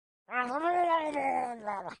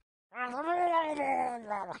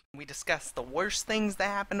We discussed the worst things that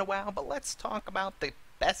happen to WoW, but let's talk about the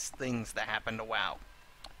best things that happen to WoW.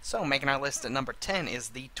 So, making our list at number 10 is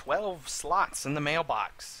the 12 slots in the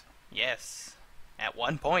mailbox. Yes, at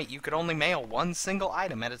one point you could only mail one single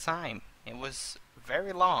item at a time. It was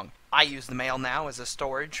very long. I use the mail now as a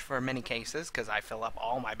storage for many cases because I fill up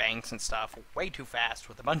all my banks and stuff way too fast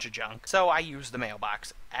with a bunch of junk. So I use the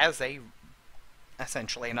mailbox as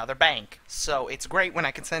essentially another bank. So it's great when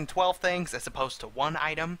I can send 12 things as opposed to one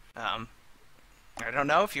item. I don't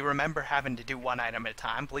know if you remember having to do one item at a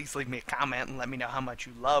time. Please leave me a comment and let me know how much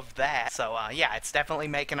you love that. So yeah, it's definitely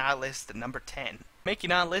making our list at number 10.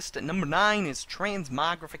 Making our list at number 9 is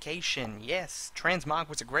transmogrification. Yes, transmog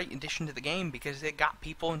was a great addition to the game because it got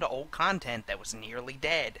people into old content that was nearly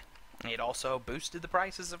dead. It also boosted the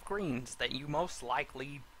prices of greens that you most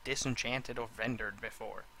likely disenchanted or vendored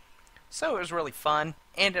before. So it was really fun,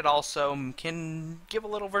 and it also can give a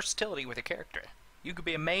little versatility with your character. You could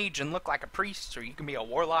be a mage and look like a priest, or you can be a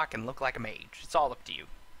warlock and look like a mage. It's all up to you.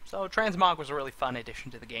 So transmog was a really fun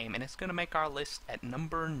addition to the game, and it's going to make our list at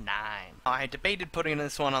number 9. I debated putting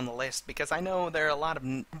this one on the list because I know there are a lot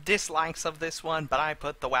of dislikes of this one, but I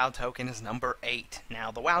put the WoW token as number 8.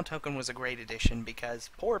 Now, the WoW token was a great addition because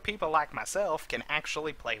poor people like myself can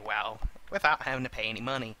actually play WoW without having to pay any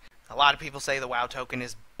money. A lot of people say the WoW token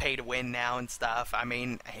is pay to win now and stuff. I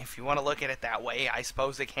mean, if you want to look at it that way, I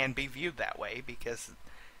suppose it can be viewed that way because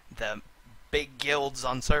the big guilds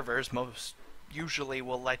on servers most usually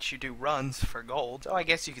will let you do runs for gold. So I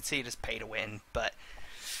guess you could see it as pay to win, but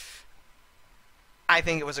I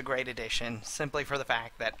think it was a great addition simply for the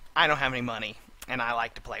fact that I don't have any money and I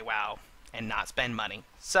like to play WoW and not spend money.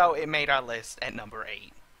 So it made our list at number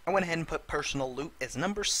 8. I went ahead and put personal loot as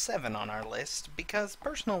number 7 on our list because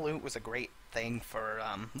personal loot was a great thing for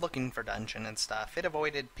looking for dungeon and stuff. It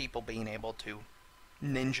avoided people being able to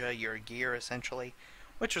ninja your gear essentially,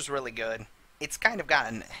 which was really good. It's kind of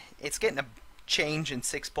it's getting a change in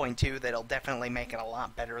 6.2 that'll definitely make it a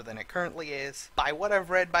lot better than it currently is. By what I've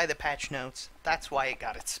read by the patch notes, that's why it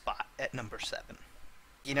got its spot at number 7.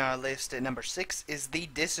 Our list at number 6 is the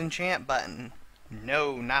disenchant button.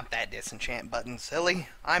 No, not that disenchant button, silly.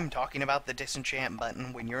 I'm talking about the disenchant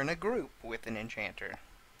button when you're in a group with an enchanter.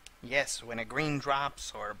 Yes, when a green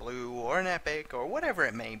drops, or a blue, or an epic, or whatever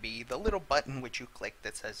it may be, the little button which you click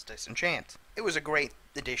that says disenchant. It was a great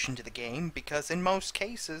addition to the game because in most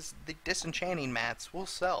cases, the disenchanting mats will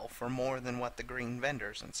sell for more than what the green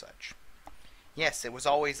vendors and such. Yes, it was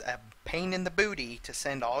always a pain in the booty to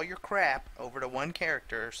send all your crap over to one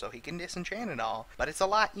character so he can disenchant it all, but it's a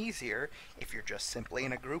lot easier if you're just simply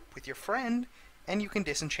in a group with your friend and you can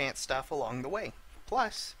disenchant stuff along the way.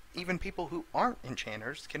 Plus, even people who aren't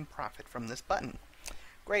enchanters can profit from this button.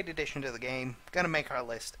 Great addition to the game, gonna make our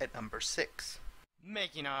list at number 6.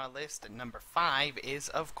 Making our list at number 5 is,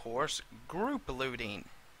 of course, group looting.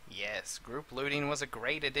 Yes, group looting was a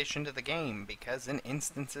great addition to the game because in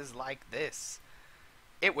instances like this,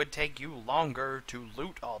 it would take you longer to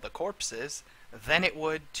loot all the corpses than it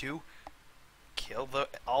would to kill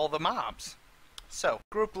all the mobs. So,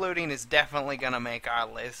 group looting is definitely going to make our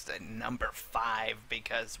list at number 5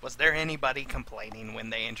 because was there anybody complaining when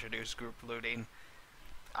they introduced group looting?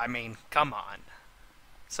 I mean, come on.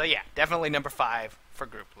 So yeah, definitely number 5 for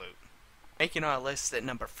group loot. Making our list at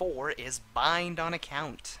number 4 is Bind on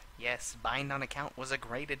Account. Yes, Bind on Account was a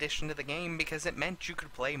great addition to the game because it meant you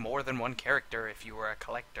could play more than one character if you were a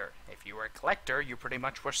collector. If you were a collector, you pretty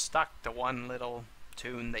much were stuck to one little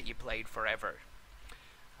tune that you played forever.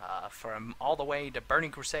 From all the way to Burning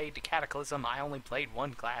Crusade to Cataclysm, I only played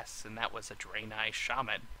one class, and that was a Draenei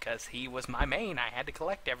Shaman, because he was my main. I had to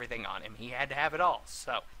collect everything on him. He had to have it all.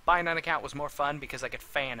 So, Bind on Account was more fun because I could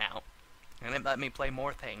fan out, and it let me play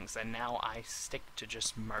more things, and now I stick to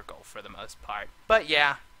just Murgle for the most part. But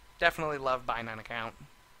yeah, definitely love Bind on Account.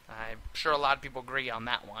 I'm sure a lot of people agree on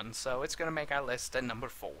that one, so it's going to make our list at number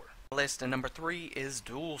 4. List at number 3 is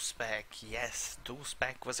Dual Spec. Yes, Dual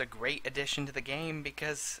Spec was a great addition to the game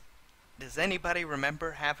because does anybody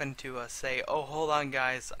remember having to say, oh, hold on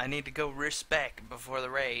guys, I need to go respec before the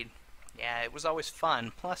raid? Yeah, it was always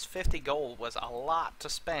fun. Plus 50 gold was a lot to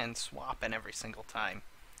spend swapping every single time.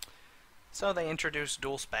 So they introduced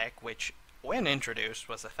Dual Spec, which when introduced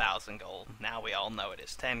was 1,000 gold. Now we all know it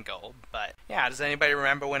is 10 gold. But yeah, does anybody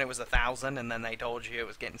remember when it was 1,000 and then they told you it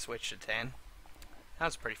was getting switched to 10? That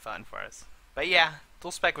was pretty fun for us. But yeah,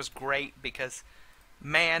 Dual Spec was great because,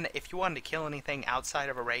 man, if you wanted to kill anything outside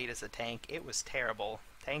of a raid as a tank, it was terrible.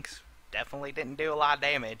 Tanks definitely didn't do a lot of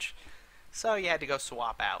damage, so you had to go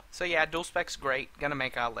swap out. So yeah, Dual Spec's great. Gonna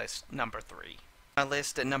make our list number 3. My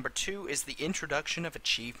list at number 2 is the introduction of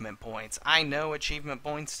achievement points. I know achievement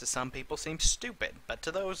points to some people seem stupid, but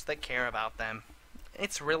to those that care about them,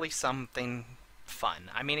 it's really something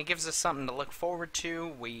fun. I mean, it gives us something to look forward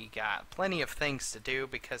to. We got plenty of things to do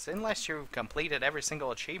because unless you've completed every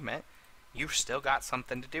single achievement, you've still got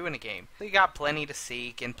something to do in a game. So you got plenty to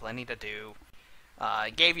seek and plenty to do.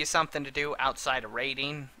 It gave you something to do outside of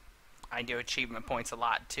raiding. I do achievement points a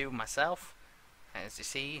lot too myself. As you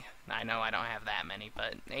see, I know I don't have that many,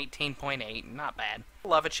 but 18.8, not bad.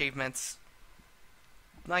 Love achievements.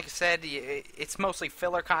 Like I said, it's mostly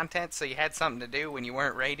filler content, so you had something to do when you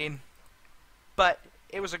weren't raiding. But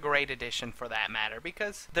it was a great addition for that matter,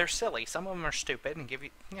 because they're silly. Some of them are stupid and give you,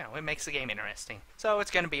 it makes the game interesting. So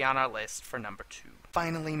it's going to be on our list for number 2.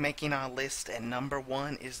 Finally making our list at number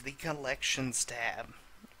 1 is the Collections tab.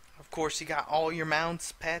 Of course, you got all your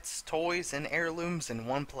mounts, pets, toys, and heirlooms in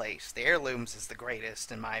one place. The heirlooms is the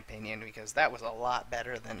greatest, in my opinion, because that was a lot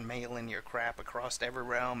better than mailing your crap across every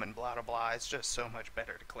realm and blah blah blah. It's just so much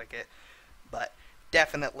better to click it. But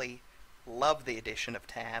definitely love the addition of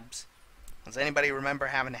tabs. Does anybody remember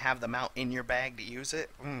having to have the mount in your bag to use it?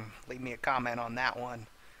 Leave me a comment on that one.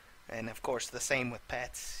 And of course, the same with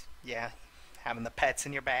pets. Yeah, having the pets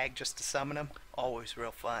in your bag just to summon them, always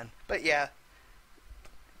real fun. But yeah,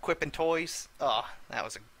 equipping toys, oh, that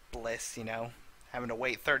was a bliss, having to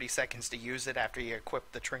wait 30 seconds to use it after you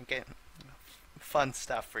equip the trinket. Fun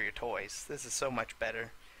stuff for your toys. This is so much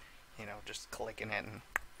better, just clicking it and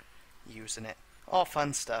using it. All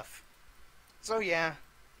fun stuff. So yeah,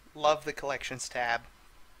 love the Collections tab.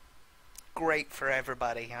 Great for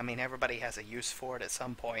everybody. I mean, everybody has a use for it at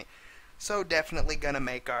some point. So definitely gonna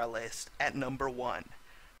make our list at number 1.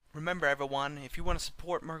 Remember everyone, if you want to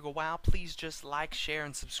support Murgle WoW, please just like, share,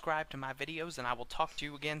 and subscribe to my videos, and I will talk to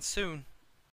you again soon.